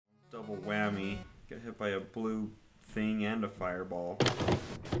double whammy. Get hit by a blue thing and a fireball.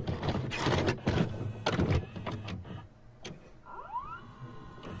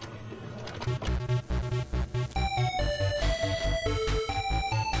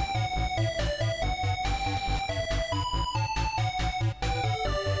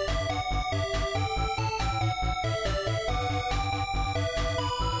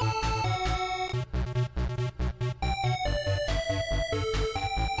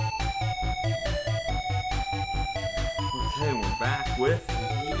 Okay, we're back with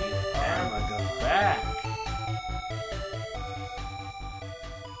Amagon. Back.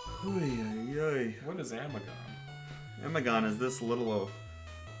 What What is Amagon? Amagon is this little,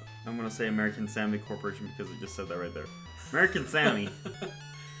 I'm going to say American Sammy Corporation because it just said that right there. American Sammy.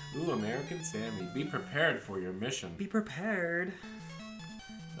 Ooh, American Sammy. Be prepared for your mission. Be prepared.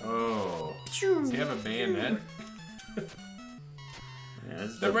 Oh. Does he have a bayonet? Yeah,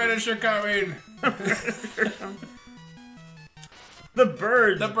 The British are coming! The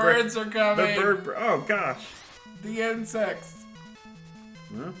birds! The birds are coming! Oh gosh! The insects!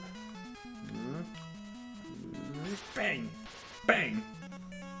 Huh? Bang! Bang!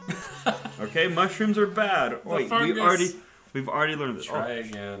 Okay, mushrooms are bad. Wait, we've already learned this. Try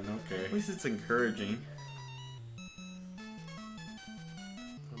again, okay. At least it's encouraging.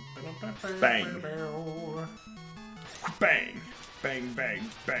 Bang! Bang! Bang! Bang!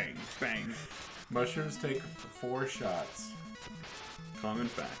 Bang! Bang! Mushrooms take 4 shots. Common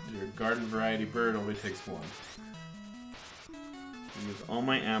fact. Your garden variety bird only takes 1. I use all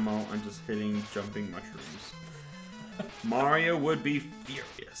my ammo on just hitting jumping mushrooms. Mario would be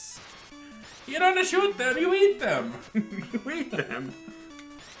furious. You don't shoot them, you eat them! You eat them!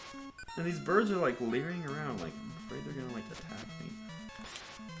 And these birds are like leering around, like, I'm afraid they're gonna like attack me.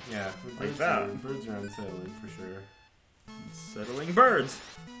 Yeah, Like that. Birds are unsettling for sure. Unsettling birds!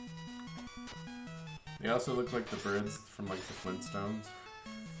 They also look like the birds from like the Flintstones.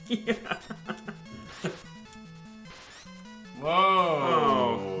 Yeah.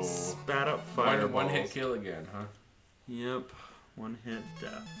 Whoa! Oh, spat up fireballs. One hit kill again, huh? Yep. One hit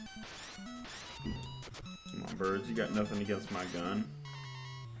death. Come on, birds. You got nothing against my gun.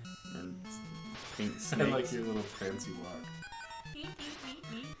 And pink snakes. I like your little fancy walk.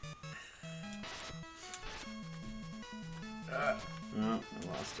 Oh, I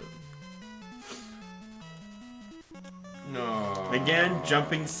lost it. No. Again,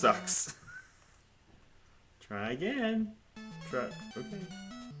 jumping sucks. Try again. Try. Okay.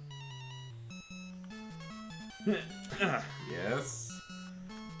 Yes.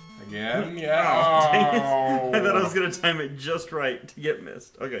 Again? Yeah. Oh, dang it. Oh. I thought I was going to time it just right to get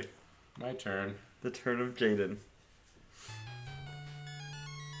missed. Okay. My turn. The turn of Jaden.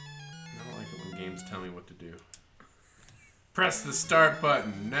 I don't like it when games tell me what to do. Press the start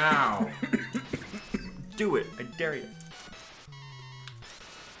button now. Do it. I dare you.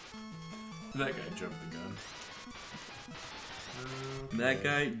 That guy jumped the gun. Okay. That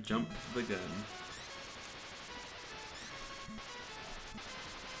guy jumped the gun.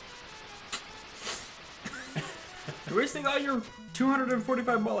 You're wasting all your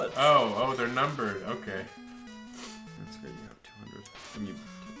 245 bullets. Oh, they're numbered. Okay. That's good. You have 200. And you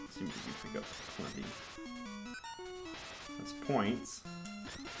seem to pick up plenty. That's points.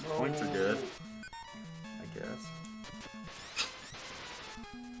 Points are good. I guess.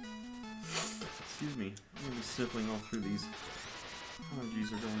 Excuse me. I'm gonna be sniffling all through these. Allergies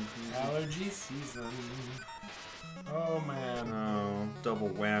are going crazy. Allergy season. Oh man. Oh, double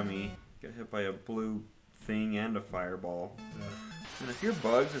whammy. Get hit by a blue thing and a fireball. Yeah. And if your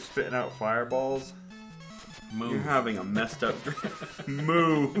bugs are spitting out fireballs, Move. you're having a messed up dream.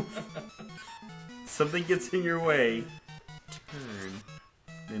 Move. Something gets in your way. Turn.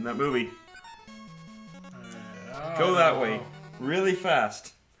 Name that movie. Go that way. Really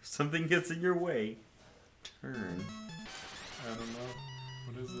fast. Something gets in your way. Turn. I don't know.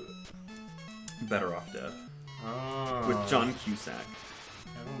 What is it? Better Off Dead. Oh. With John Cusack.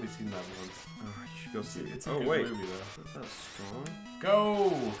 I've only seen that once. Oh, you should go see it. It's a Oh, good wait. movie though. That's strong.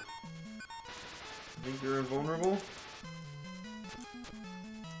 Go! I think you're invulnerable?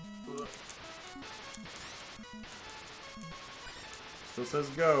 Still says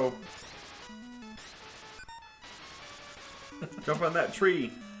go. Jump on that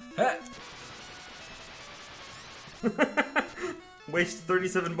tree. Waste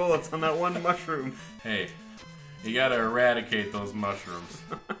 37 bullets on that one mushroom. Hey, you gotta eradicate those mushrooms.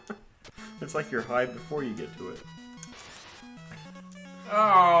 It's like you're high before you get to it.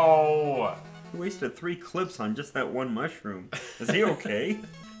 Oh! You wasted 3 clips on just that one mushroom. Is he okay?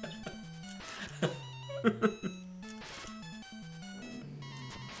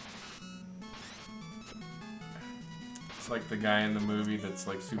 It's like the guy in the movie that's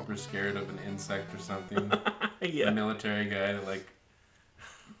like super scared of an insect or something. Yeah. The military guy that like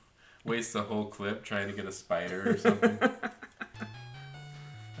wastes the whole clip trying to get a spider or something.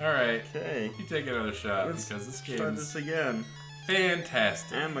 Alright. Okay. You take another shot Let's because this try game's this again.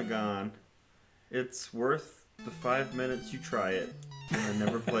 fantastic. Amagon. It's worth the 5 minutes you try it and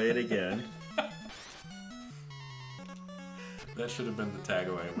never play it again. That should have been the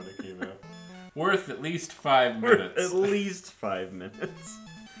tagline when it came out. Worth at least 5 minutes. At least 5 minutes.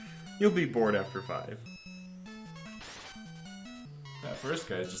 You'll be bored after 5. That first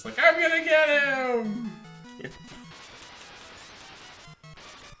guy's just like, I'm gonna get him! Yeah.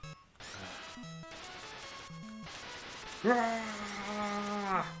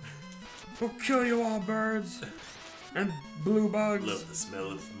 Rah! We'll kill you all, birds! And blue bugs! Love the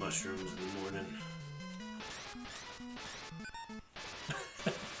smell of mushrooms in the morning.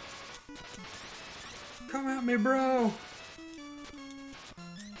 Come at me, bro!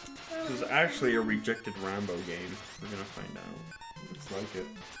 This is actually a rejected Rambo game. We're gonna find out. Looks like it.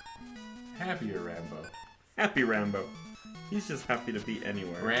 Happier Rambo. Happy Rambo. He's just happy to be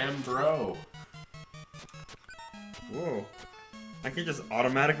anywhere. Rambro. Whoa. I can just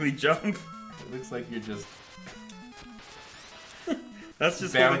automatically jump. It looks like you're just That's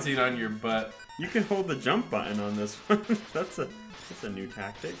just bouncing on your butt. You can hold the jump button on this one. That's a new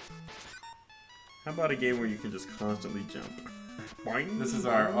tactic. How about a game where you can just constantly jump? Boing, This is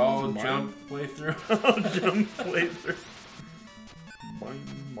our all jump playthrough. all jump playthrough. Boing,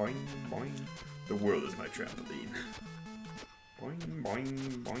 boing, boing. The world is my trampoline. Boing,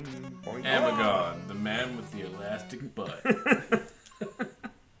 boing, boing, boing. Amagon, the man with the elastic butt.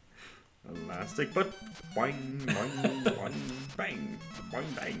 Elastic butt. Boing, boing, boing, bang.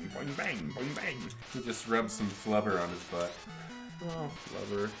 Boing, bang, boing, bang, boing, bang. He just rubbed some flubber on his butt. Oh,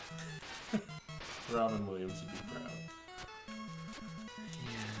 flubber. Robin Williams would be proud.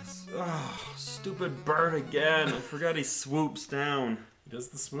 Yes. Oh, stupid bird again. I forgot he swoops down. He does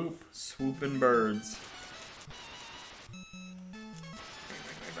the swoop. Swooping birds.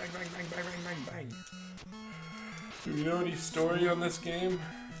 Bang, bang, bang, bang, bang, bang, bang. Do you know any story on this game?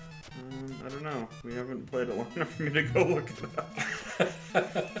 I don't know. We haven't played it long enough for me to go look it up.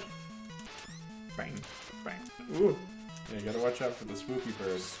 Bang, bang. Ooh. Yeah, you gotta watch out for the swoopy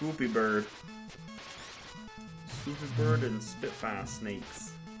birds. Swoopy bird. Swoopy bird and Spitfire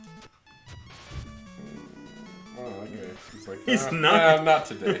snakes. Oh, okay. He's like, He's not. not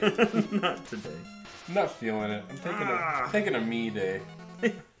today. Not today. I'm not feeling it. I'm taking a me day.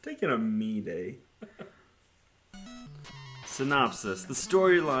 Taking a me day. Synopsis. The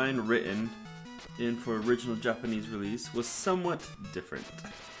storyline written in for original Japanese release was somewhat different.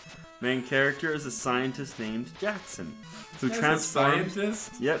 Main character is a scientist named Jackson, who transforms.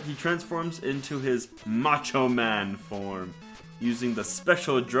 Scientist? Yep, he transforms into his Macho Man form, using the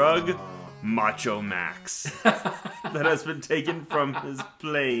special drug Macho Max that has been taken from his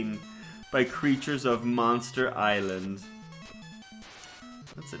plane by creatures of Monster Island.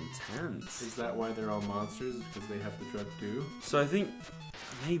 That's intense. Is that why they're all monsters? Because they have the drug too? So I think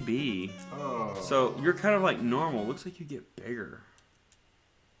maybe. Oh. So you're kind of like normal. Looks like you get bigger.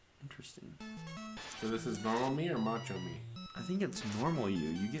 Interesting. So this is normal me or macho me? I think it's normal you.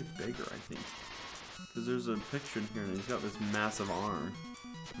 You get bigger, I think. Because there's a picture in here and he's got this massive arm.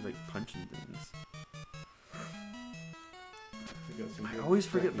 He's like punching things. I always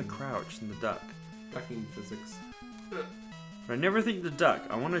forget the crouch and the duck. Ducking physics. But I never think to duck.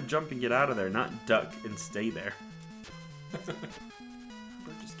 I want to jump and get out of there, not duck and stay there. Bird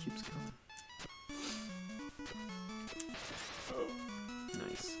just keeps going. Oh.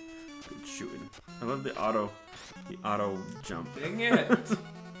 Nice. Good shooting. I love the auto jump. Dang it!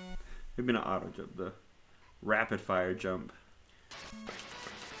 Maybe not auto jump, the rapid fire jump.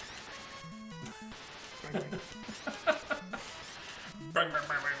 I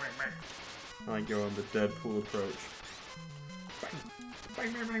like going the Deadpool approach.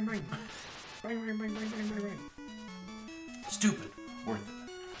 Bang, bang, bang, bang. Bang, bang, bang, bang, bang, bang, bang. Stupid. Worth it.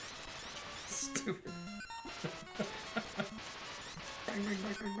 Stupid. Bang, bang,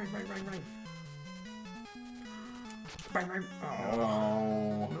 bang, bang, bang, bang, bang, bang. Bang, bang.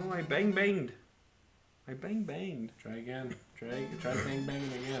 Oh. No, I bang banged. I bang banged. Try again. Try bang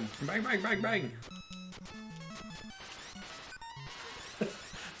banging again. Bang, bang, bang, bang.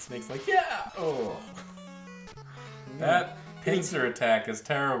 Snake's like, yeah! Oh. That pincer attack is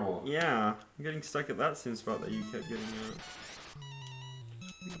terrible. Yeah, I'm getting stuck at that same spot that you kept getting at.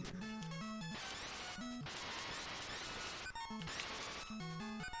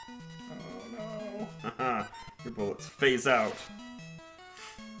 Oh no. Haha, your bullets phase out.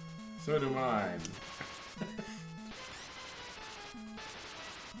 So do mine.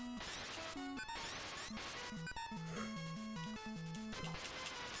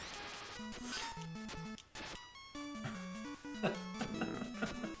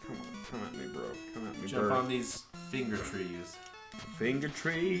 Jump on these finger trees. Finger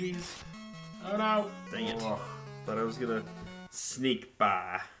trees. Oh no! Dang it. Oh. Thought I was gonna sneak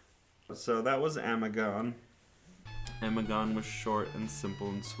by. So that was Amagon. Amagon was short and simple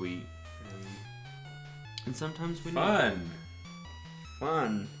and sweet. And sometimes we need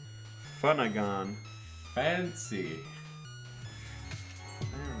Fun. Funagon. Fancy.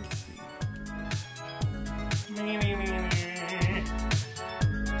 Fancy.